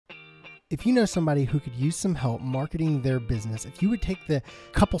If you know somebody who could use some help marketing their business, if you would take the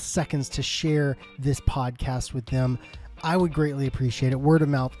couple seconds to share this podcast with them, I would greatly appreciate it. Word of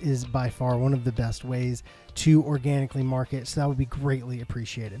mouth is by far one of the best ways to organically market, so that would be greatly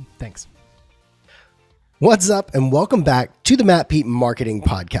appreciated. Thanks. What's up, and welcome back to the Matt Peet Marketing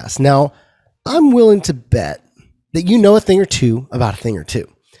Podcast. Now, I'm willing to bet that you know a thing or two about a thing or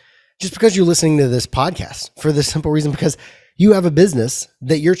two, just because you're listening to this podcast, for the simple reason because you have a business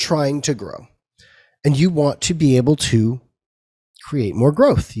that you're trying to grow and you want to be able to create more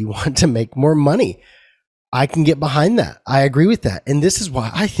growth. You want to make more money. I can get behind that. I agree with that. And this is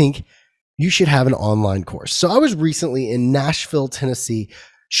why I think you should have an online course. So I was recently in Nashville, Tennessee,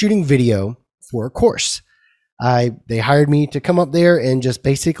 shooting video for a course. They hired me to come up there and just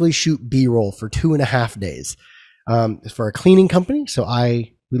basically shoot B-roll for 2.5 days for a cleaning company. So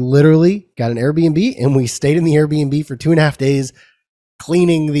we literally got an Airbnb and we stayed in the Airbnb for 2.5 days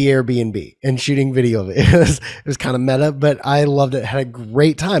cleaning the Airbnb and shooting video of it. It was kind of meta, but I loved it. Had a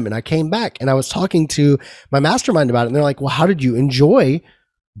great time. And I came back and I was talking to my mastermind about it. And they're like, well, how did you enjoy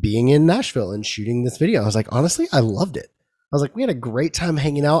being in Nashville and shooting this video? I was like, honestly, I loved it. I was like, we had a great time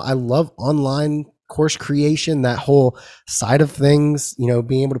hanging out. I love online course creation, that whole side of things,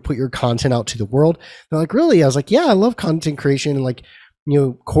 being able to put your content out to the world. They're like, really? I was like, yeah, I love content creation and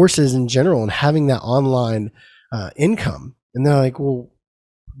courses in general and having that online income. And they're like, well,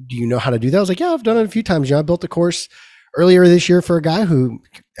 do you know how to do that? I was like, yeah, I've done it a few times. I built a course earlier this year for a guy who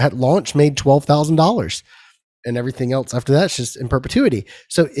at launch made $12,000 and everything else after that's just in perpetuity.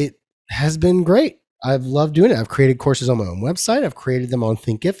 So it has been great. I've loved doing it. I've created courses on my own website. I've created them on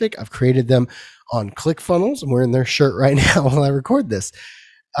Thinkific. I've created them on ClickFunnels. I'm wearing their shirt right now while I record this.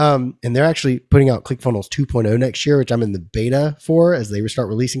 And they're actually putting out ClickFunnels 2.0 next year, which I'm in the beta for as they start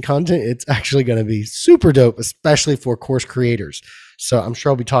releasing content. It's actually going to be super dope, especially for course creators. So I'm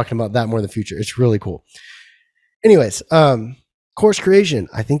sure I'll be talking about that more in the future. It's really cool. Anyways, course creation.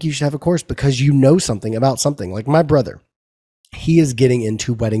 I think you should have a course because you know something about something. Like my brother, he is getting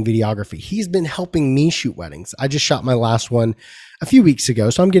into wedding videography. He's been helping me shoot weddings. I just shot my last one a few weeks ago,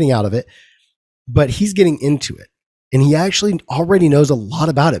 so I'm getting out of it, but he's getting into it. And he actually already knows a lot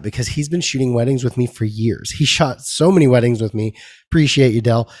about it because he's been shooting weddings with me for years. He shot so many weddings with me. Appreciate you,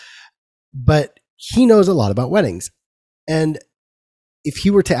 Del. But he knows a lot about weddings. And if he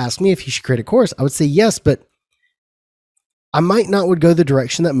were to ask me if he should create a course, I would say yes, but I might not would go the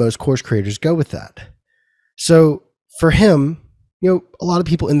direction that most course creators go with that. So for him, a lot of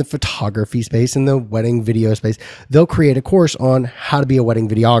people in the photography space, in the wedding video space, they'll create a course on how to be a wedding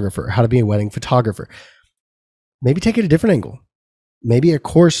videographer, how to be a wedding photographer. Maybe take it a different angle. Maybe a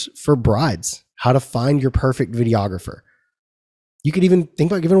course for brides, how to find your perfect videographer. You could even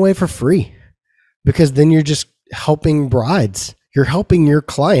think about giving away for free because then you're just helping brides. You're helping your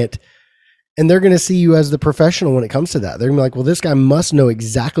client and they're going to see you as the professional when it comes to that. They're going to be like, well, this guy must know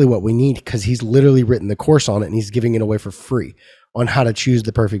exactly what we need because he's literally written the course on it and he's giving it away for free on how to choose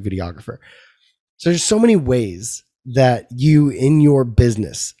the perfect videographer. So there's so many ways that you in your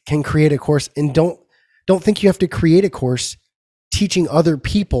business can create a course, and don't think you have to create a course teaching other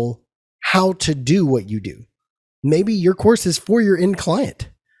people how to do what you do. Maybe your course is for your end client.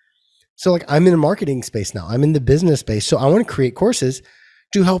 So like I'm in a marketing space now. I'm in the business space. So I want to create courses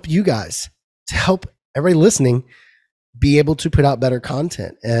to help you guys, to help everybody listening be able to put out better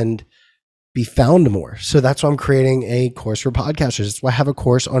content and be found more. So that's why I'm creating a course for podcasters. That's why I have a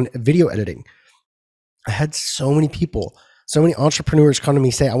course on video editing. I had so many people, so many entrepreneurs come to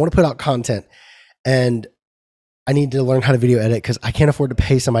me say, I want to put out content and I need to learn how to video edit because I can't afford to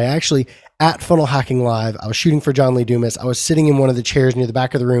pay somebody. Actually, at Funnel Hacking Live, I was shooting for John Lee Dumas. I was sitting in one of the chairs near the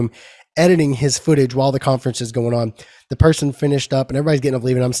back of the room, editing his footage while the conference is going on. The person finished up and everybody's getting up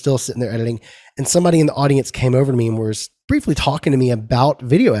leaving. I'm still sitting there editing. And somebody in the audience came over to me and was briefly talking to me about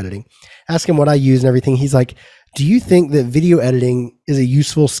video editing, asking what I use and everything. He's like, do you think that video editing is a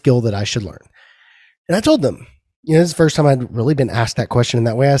useful skill that I should learn? And I told them, this is the first time I'd really been asked that question in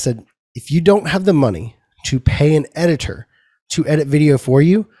that way. I said, if you don't have the money to pay an editor to edit video for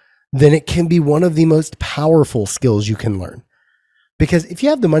you, then it can be one of the most powerful skills you can learn. Because if you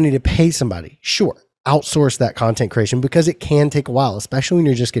have the money to pay somebody, sure, outsource that content creation because it can take a while, especially when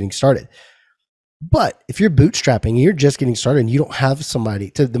you're just getting started. But if you're bootstrapping, you're just getting started and you don't have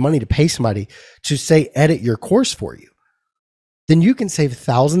the money to pay somebody to say, edit your course for you, then you can save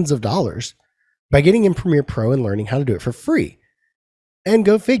thousands of dollars by getting in Premiere Pro and learning how to do it for free. And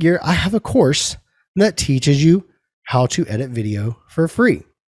go figure, I have a course that teaches you how to edit video for free.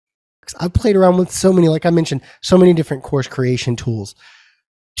 I've played around with so many, like I mentioned, so many different course creation tools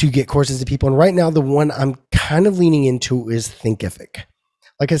to get courses to people. And right now, the one I'm kind of leaning into is Thinkific.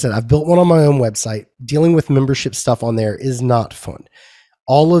 like I said, I've built one on my own website. Dealing with membership stuff on there is not fun.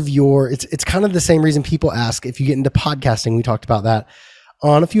 All of it's kind of the same reason people ask if you get into podcasting. We talked about that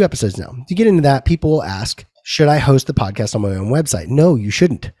on a few episodes now. To get into that, people will ask, should I host the podcast on my own website? No, you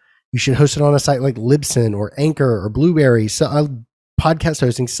shouldn't. You should host it on a site like Libsyn or Anchor or Blueberry, so a podcast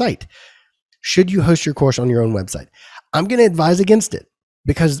hosting site. Should you host your course on your own website? I'm going to advise against it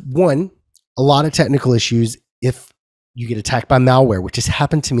because, one, a lot of technical issues if you get attacked by malware, which has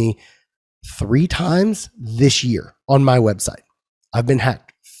happened to me 3 times this year on my website. I've been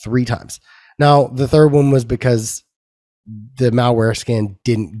hacked 3 times. Now, the third one was because the malware scan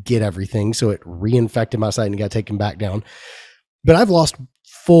didn't get everything, so it reinfected my site and got taken back down. But I've lost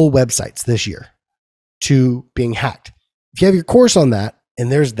full websites this year to being hacked. If you have your course on that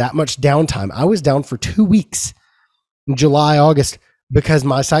and there's that much downtime, I was down for 2 weeks in July, August, because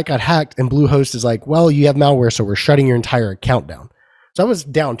my site got hacked and Bluehost is like, well, you have malware, so we're shutting your entire account down. So I was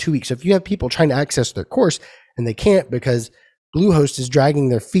down 2 weeks. So if you have people trying to access their course and they can't because Bluehost is dragging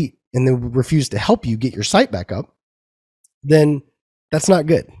their feet and they refuse to help you get your site back up, then that's not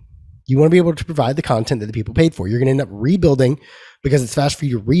good. You want to be able to provide the content that the people paid for. You're going to end up rebuilding because it's fast for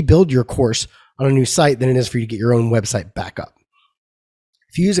you to rebuild your course on a new site than it is for you to get your own website back up.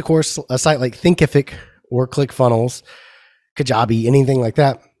 If you use a site like Thinkific or ClickFunnels, Kajabi, anything like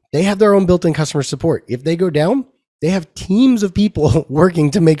that, they have their own built-in customer support. If they go down, they have teams of people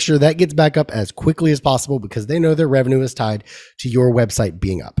working to make sure that gets back up as quickly as possible because they know their revenue is tied to your website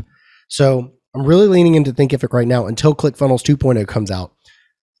being up. So I'm really leaning into Thinkific right now until ClickFunnels 2.0 comes out.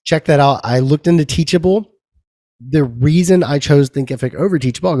 Check that out. I looked into Teachable. The reason I chose Thinkific over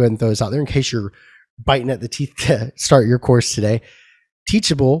Teachable, I'll go ahead and throw this out there in case you're biting at the teeth to start your course today.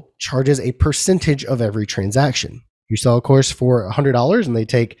 Teachable charges a percentage of every transaction. You sell a course for $100 and they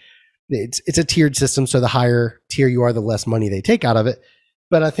take, it's a tiered system. So the higher tier you are, the less money they take out of it.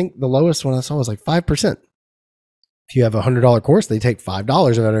 But I think the lowest one I saw was like 5%. If you have a $100 course, they take $5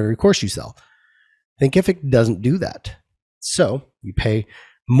 out of every course you sell. Thinkific doesn't do that. So you pay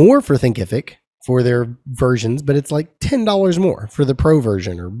more for Thinkific for their versions, but it's like $10 more for the pro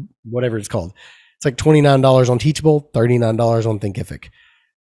version or whatever it's called. It's like $29 on Teachable, $39 on Thinkific.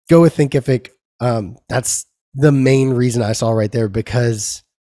 Go with Thinkific. That's the main reason I saw right there, because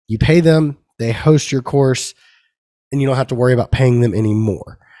you pay them, they host your course, and you don't have to worry about paying them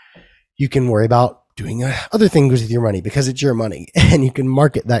anymore. You can worry about doing other things with your money because it's your money and you can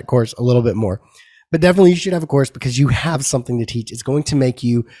market that course a little bit more. But definitely you should have a course because you have something to teach. It's going to make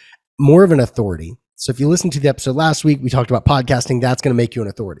you more of an authority. So if you listened to the episode last week, we talked about podcasting. That's going to make you an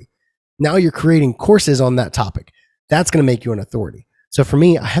authority. Now you're creating courses on that topic. That's going to make you an authority. So for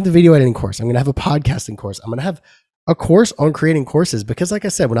me, I have the video editing course. I'm going to have a podcasting course. I'm going to have a course on creating courses because like I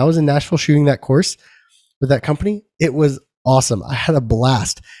said, when I was in Nashville shooting that course with that company, it was awesome. I had a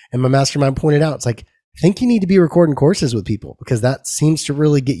blast. And my mastermind pointed out, it's like, I think you need to be recording courses with people because that seems to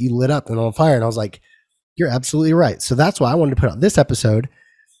really get you lit up and on fire. And I was like, you're absolutely right. So that's why I wanted to put out this episode.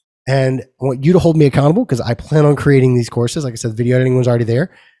 And I want you to hold me accountable because I plan on creating these courses. Like I said, the video editing one's already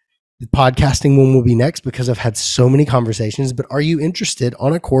there. The podcasting one will be next because I've had so many conversations. But are you interested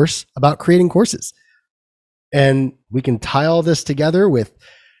on a course about creating courses? And we can tie all this together with,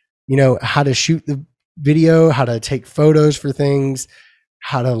 how to shoot the video, how to take photos for things,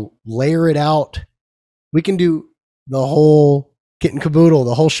 how to layer it out. We can do the whole kit and caboodle,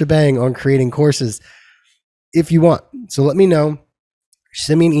 the whole shebang on creating courses if you want. So let me know.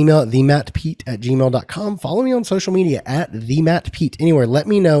 Send me an email at themattpete@gmail.com. Follow me on social media at themattpete. Anywhere, let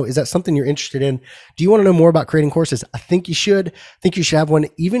me know. Is that something you're interested in? Do you want to know more about creating courses? I think you should. I think you should have one,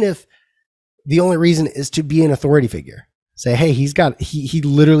 even if the only reason is to be an authority figure. Say, hey, he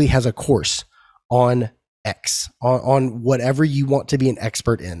literally has a course on X, on whatever you want to be an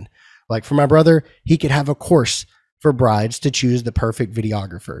expert in. Like for my brother, he could have a course for brides to choose the perfect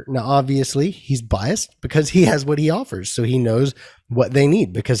videographer. Now, obviously, he's biased because he has what he offers. So he knows what they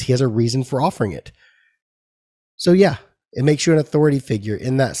need because he has a reason for offering it. So yeah, it makes you an authority figure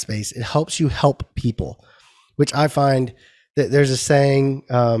in that space. It helps you help people, which I find that there's a saying,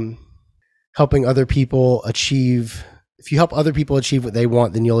 helping other people achieve. If you help other people achieve what they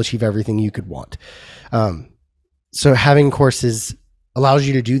want, then you'll achieve everything you could want. So having courses allows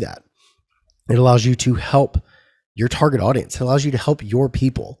you to do that. It allows you to help your target audience. It allows you to help your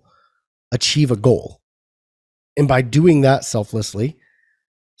people achieve a goal. And by doing that selflessly,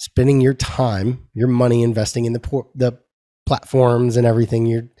 spending your time, your money, investing in the platforms and everything,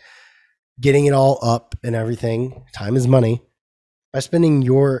 you're getting it all up and everything. Time is money. By spending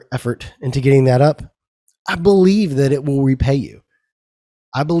your effort into getting that up, I believe that it will repay you.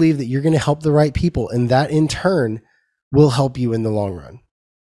 I believe that you're going to help the right people, and that in turn will help you in the long run.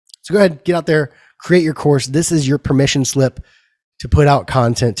 So go ahead, get out there, create your course. This is your permission slip to put out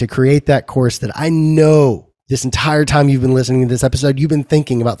content, to create that course that I know this entire time you've been listening to this episode, you've been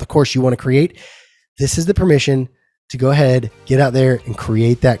thinking about the course you want to create. This is the permission to go ahead, get out there and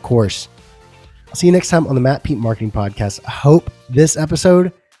create that course. I'll see you next time on the Matt Peet Marketing Podcast. I hope this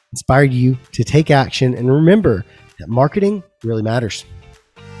episode inspired you to take action and remember that marketing really matters.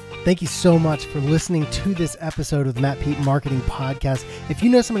 Thank you so much for listening to this episode of the Matt Peet Marketing Podcast. If you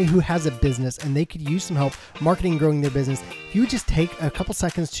know somebody who has a business and they could use some help marketing and growing their business, if you would just take a couple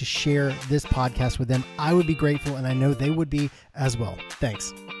seconds to share this podcast with them, I would be grateful, and I know they would be as well.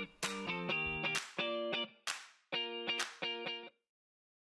 Thanks.